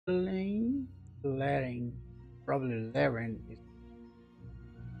Lane, Lering, probably Laren is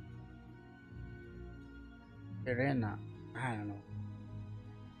Serena. I don't know.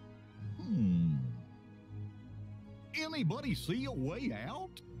 Hmm. Anybody see a way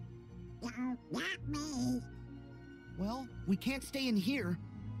out? No, not me. Well, we can't stay in here.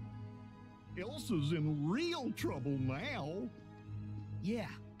 Elsa's in real trouble now. Yeah.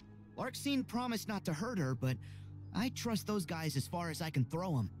 Larkseen promised not to hurt her, but I trust those guys as far as I can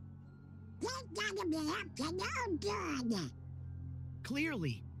throw them. They're gonna be up to no good.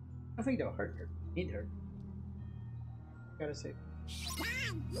 Clearly. I think they'll hurt her. Need her. Gotta say, Stop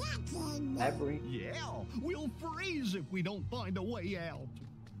looking. Labyrinth. Yeah, we'll freeze if we don't find a way out.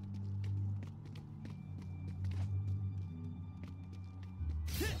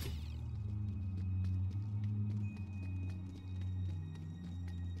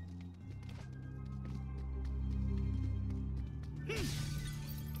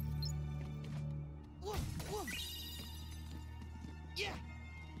 Yeah.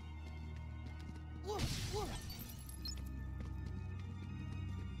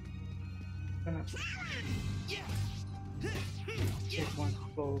 Gonna Yeah. take one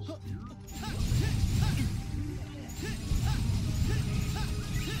close.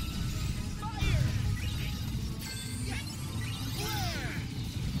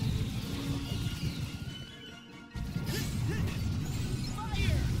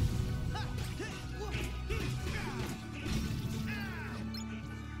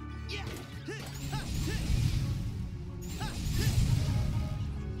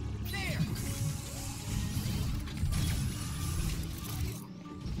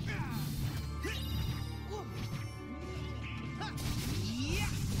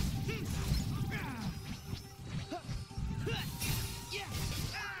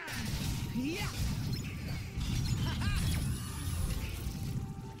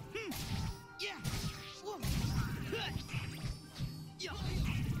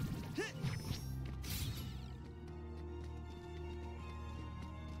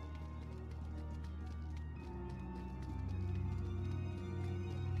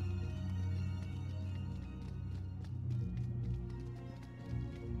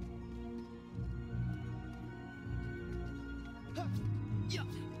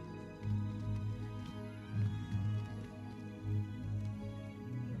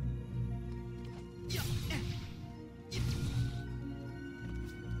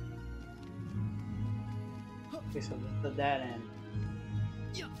 Okay, so the dead end.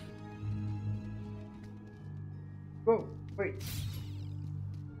 Whoa, wait.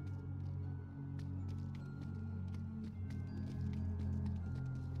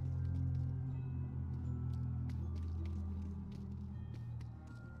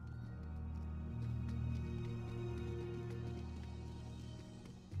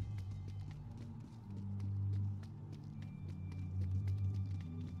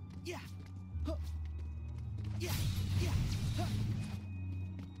 Yeah. Huh. Yeah. Yeah. Huh.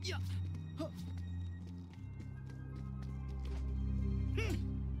 Yeah. Huh. Hmm.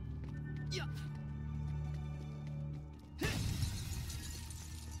 Yeah. Huh.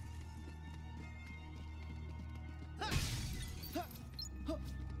 Ha. Ha. Huh.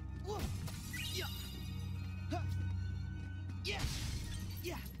 Whoa. Yeah. Huh. Yeah.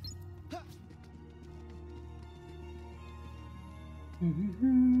 Yeah. Huh.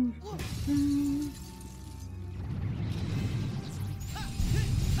 Whoa.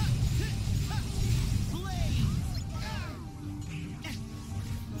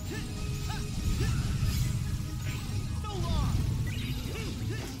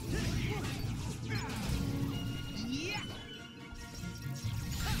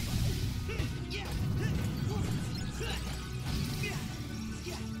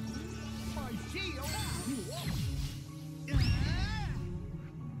 My shield!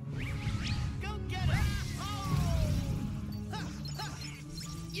 Go get it!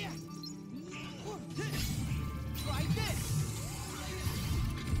 Yeah! Try this!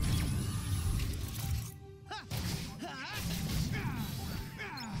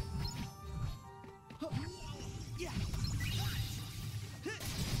 Yeah!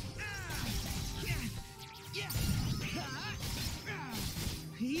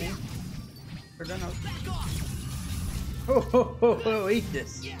 Yeah! We're done out. Back off! Oh, eat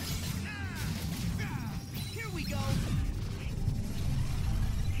this. Yeah! Here we go!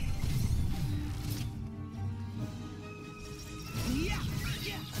 Yeah!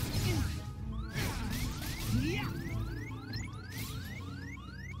 Yeah! Yeah!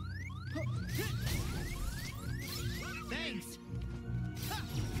 Thanks!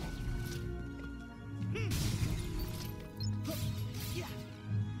 Yeah!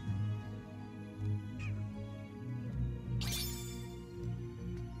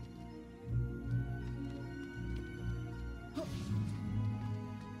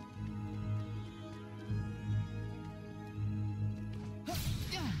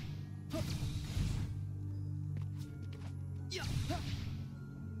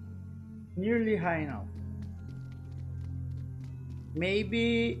 nearly high enough.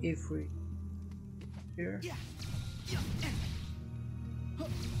 Maybe if we here.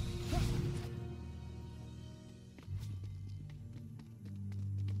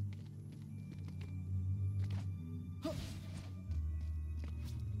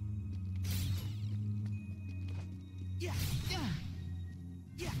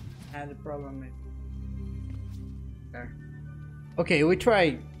 The problem is there. Okay, we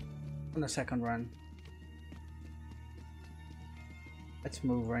try on the second run. Let's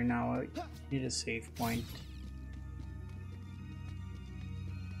move right now. I need a save point.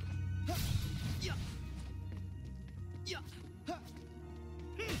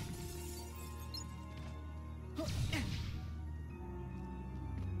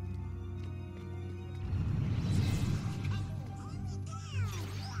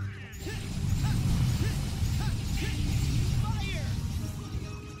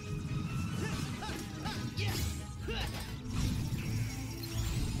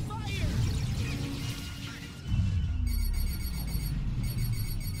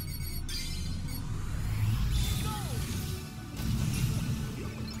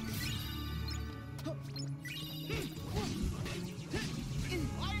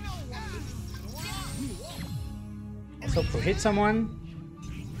 So if we hit someone,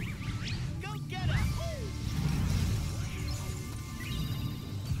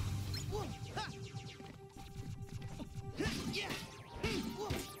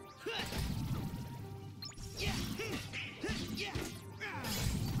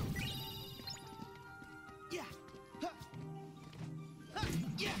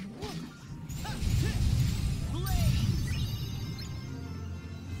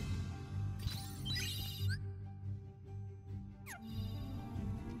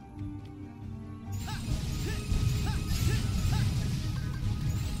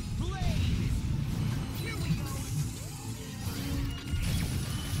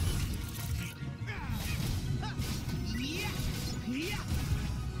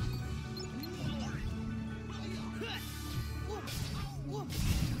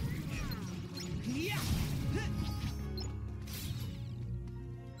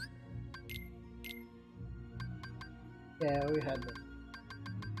 yeah, we had the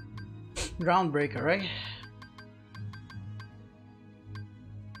groundbreaker, right?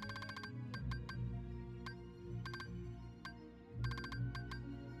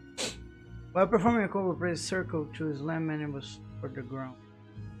 While performing a combo, press circle, choose lemon and was for the ground.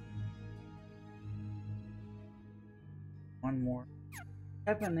 One more.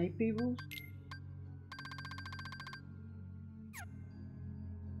 Have an AP boost?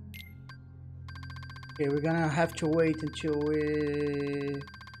 Okay, we're gonna have to wait until we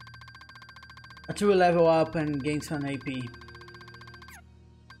level up and gain some AP.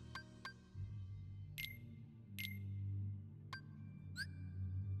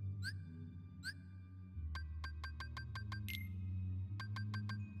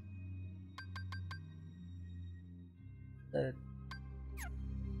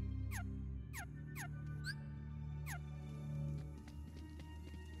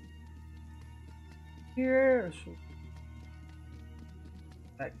 Here,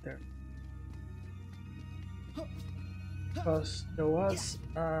 back there, because there was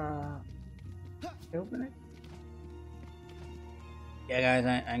open it. Yeah,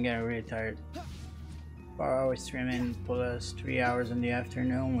 guys, I'm getting really tired. 4 hours streaming plus 3 hours in the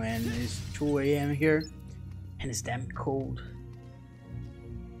afternoon when it's 2 a.m. here, and it's damn cold.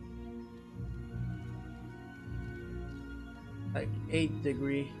 Like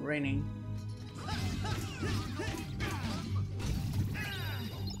 8-degree, raining.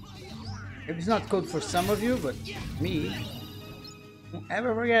 Maybe it's not cold for some of you, but me, don't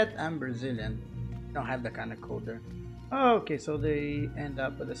ever forget I'm Brazilian. Don't have that kind of cold there. Oh, okay, so they end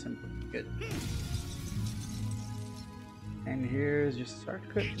up with a simple. Good. And here's just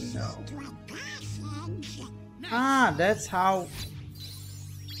shortcut. No. Ah, that's how.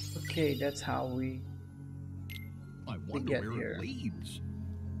 Okay, that's how we get here.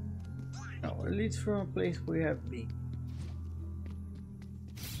 No, it leads from a place we have been.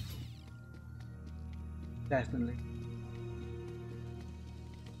 Definitely.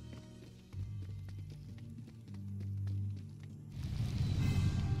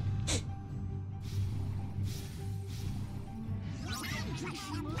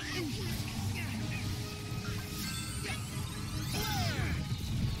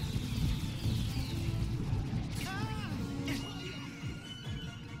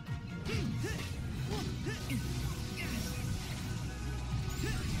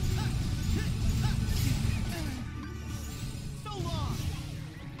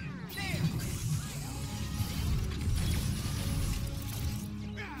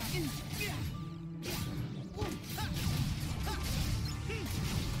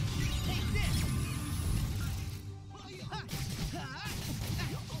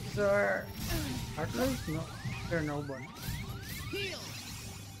 There are archers? No, there are nobody. Heal.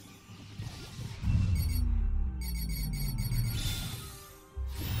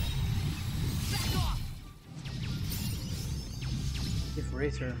 Back off. If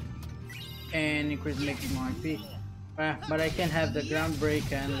racer and increase maximum IP. But I can have the ground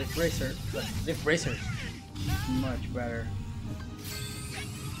break and lift racer. But lift racer much better.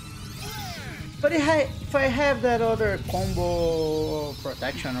 But if I have that other combo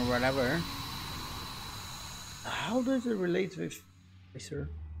protection or whatever, how does it relate with racer?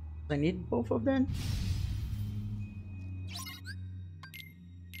 I need both of them.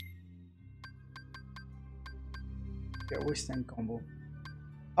 Yeah, withstand combo.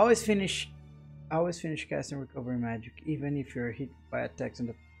 Always finish casting recovery magic, even if you're hit by attacks in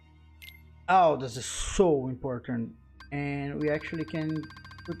the. Oh, this is so important, and we actually can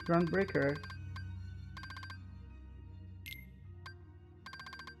put Groundbreaker.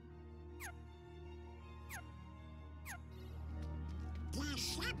 There's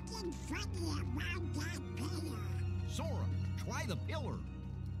something funny around that pillar. Sora, try the pillar.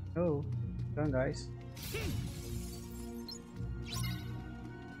 Oh, done, guys.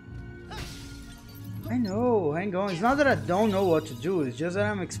 I know, hang on. It's not that I don't know what to do, it's just that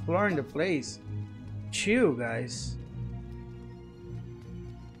I'm exploring the place. Chill, guys.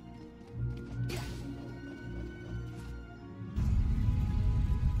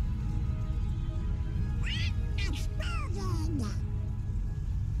 Exploding!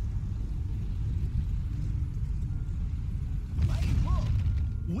 Hey, look,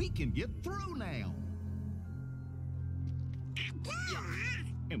 we can get through now.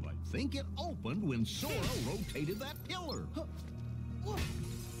 And I think it opened when Sora rotated that pillar.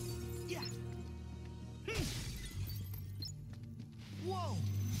 Yeah. Whoa.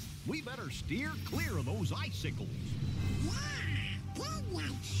 We better steer clear of those icicles.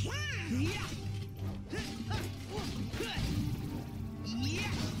 Yeah.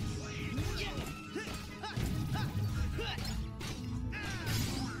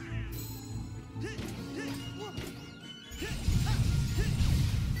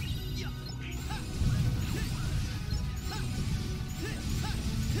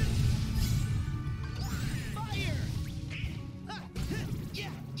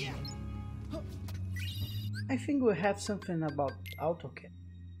 I think we have something about AutoCAD.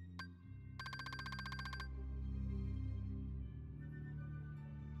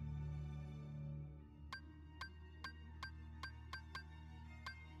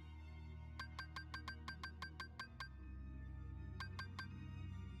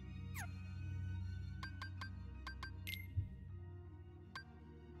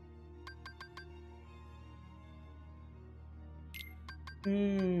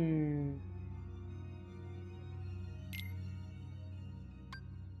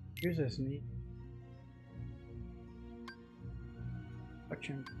 Users need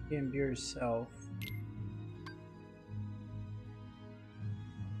watching game yourself.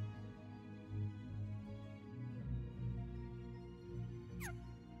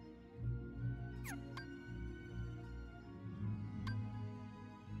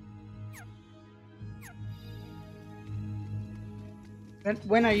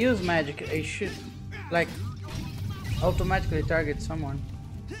 When I use magic, I should like automatically target someone.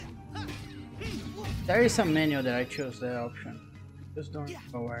 There is some menu that I chose that option. Just don't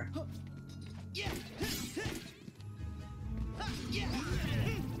know where.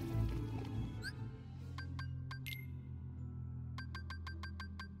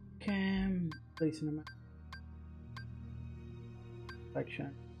 Can place in the map.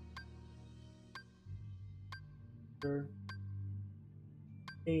 Section.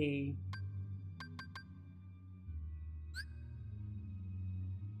 A.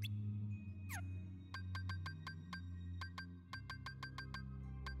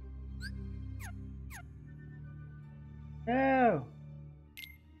 Oh.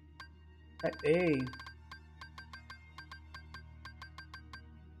 Type A.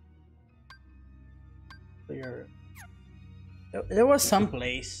 Clear. There was some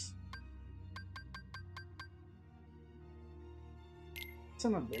place.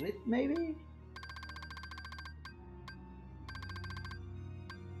 Some ability, maybe?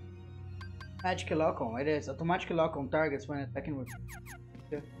 Magic lock on. It is automatic lock on targets when attacking with.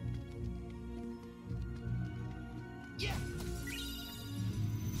 Yeah.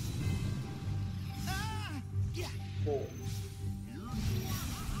 Oh.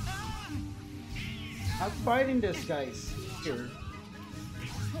 I'm fighting this guys here.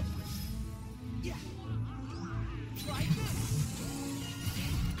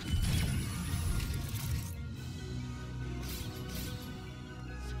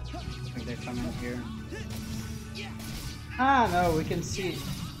 think they're coming here. Ah, no, we can see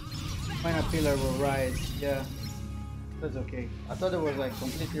when a pillar will rise. Yeah, that's okay. I thought it was like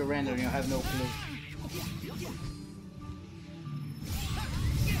completely random. You have no clue.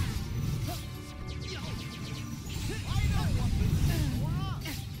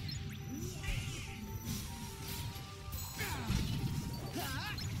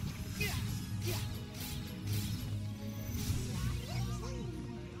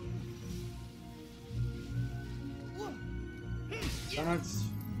 Donald's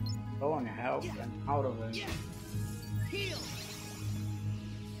going help and out of it.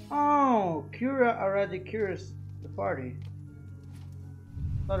 Oh, Kira already cures the party.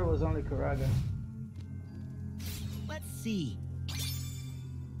 Thought it was only Kuraga. Let's see.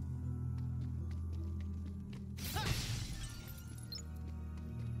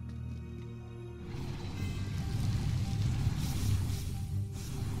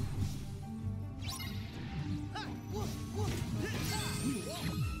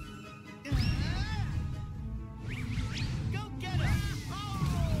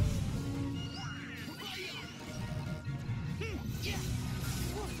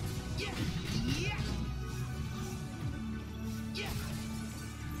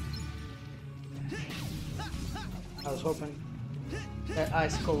 I was hoping that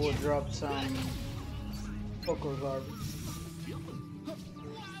Icicle would drop some Poker Garbage.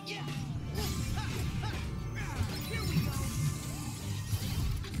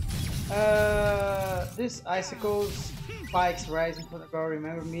 This Icicle's spikes rising from the ground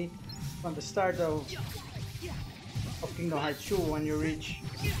remember me from the start of Kingdom Hearts 2 when you reach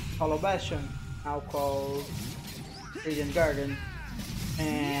Hollow Bastion, now called Radiant Garden,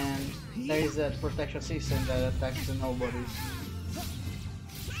 and there is a protection system that attacks the nobodies.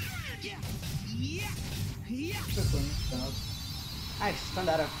 Nice,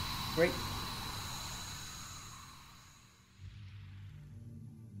 Standara. Great.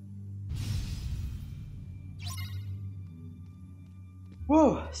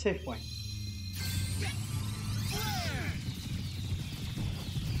 Whoa, save point.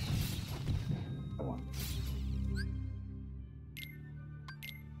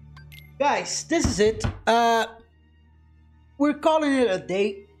 Guys, this is it. We're calling it a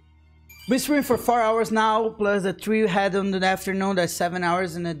day. Been streaming for 4 hours now, plus the 3 we had on the afternoon. That's 7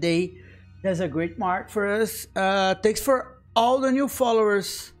 hours in a day. That's a great mark for us. Thanks for all the new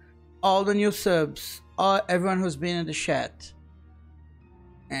followers, all the new subs, everyone who's been in the chat,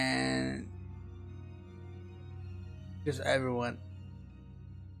 and just everyone.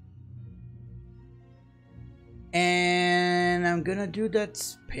 And I'm gonna do that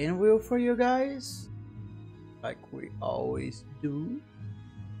spin wheel for you guys, like we always do.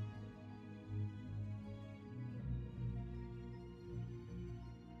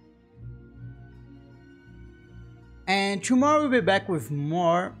 And tomorrow we'll be back with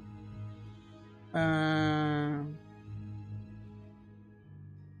more.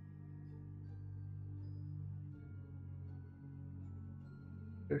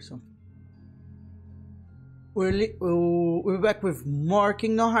 There's something. We'll be back with more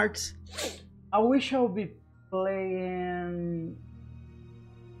Kingdom Hearts. I wish I would be playing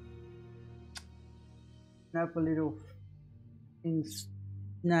up a little in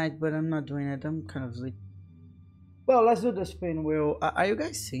night, but I'm not doing it. I'm kind of sleepy. Well, let's do the spin wheel. Are you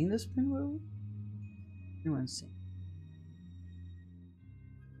guys seeing the spin wheel? Anyone seeing?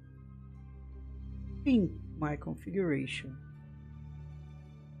 In my configuration.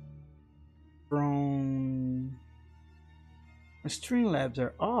 From my Streamlabs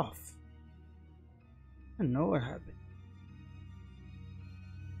are off. I don't know what happened.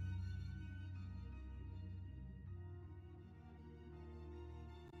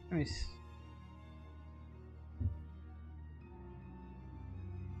 Let me see.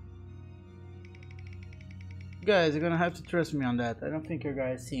 Guys, you're gonna have to trust me on that. I don't think you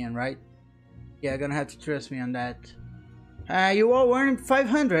guys seeing, right? Yeah, you're gonna have to trust me on that. You all earned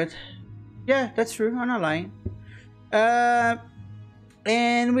 500. Yeah, that's true. I'm not lying.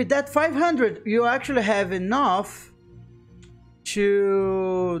 And with that 500, you actually have enough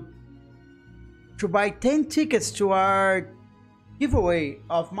to buy 10 tickets to our giveaway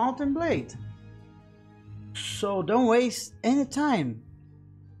of Mountain Blade. So don't waste any time.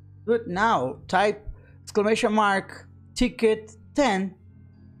 Do it now. Type !ticket 10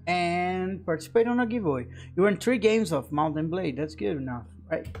 and participate on a giveaway. You earn 3 games of Mountain Blade. That's good enough,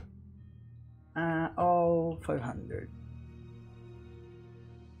 right? All 500.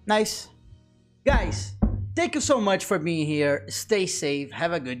 Nice. Guys, thank you so much for being here. Stay safe.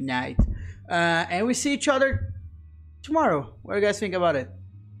 Have a good night. And we see each other tomorrow. What do you guys think about it?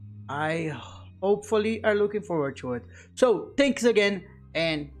 I hopefully are looking forward to it. So thanks again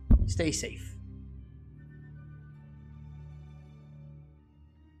and stay safe.